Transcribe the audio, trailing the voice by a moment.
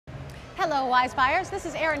Hello, wise buyers. This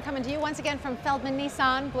is Erin coming to you once again from Feldmann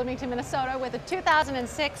Nissan, Bloomington, Minnesota, with a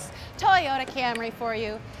 2006 Toyota Camry for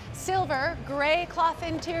you. Silver, gray cloth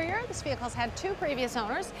interior. This vehicle's had two previous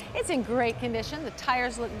owners. It's in great condition. The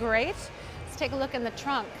tires look great. Let's take a look in the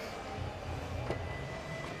trunk.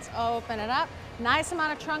 Let's open it up. Nice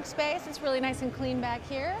amount of trunk space. It's really nice and clean back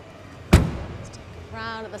here. Let's take it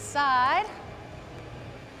around to the side.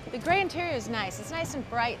 The gray interior is nice. It's nice and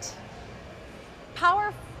bright.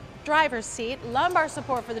 Power driver's seat, lumbar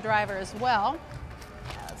support for the driver as well.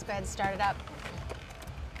 Let's go ahead and start it up.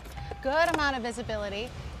 Good amount of visibility.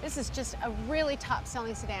 This is just a really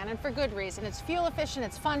top-selling sedan, and for good reason. It's fuel efficient,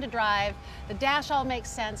 it's fun to drive, the dash all makes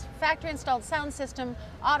sense, factory installed sound system,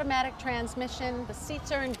 automatic transmission, the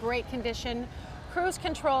seats are in great condition, cruise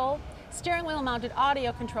control, steering wheel mounted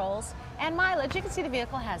audio controls, and mileage. You can see the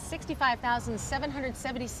vehicle has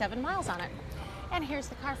 65,777 miles on it. And here's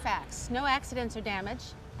the Carfax. No accidents or damage.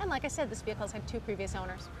 And like I said, this vehicle's had two previous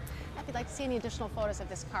owners. Now, if you'd like to see any additional photos of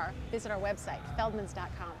this car, visit our website,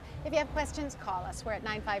 feldmans.com. If you have questions, call us. We're at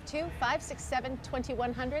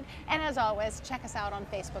 952-567-2100. And as always, check us out on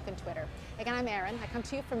Facebook and Twitter. Again, I'm Erin. I come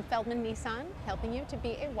to you from Feldmann Nissan, helping you to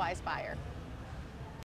be a wise buyer.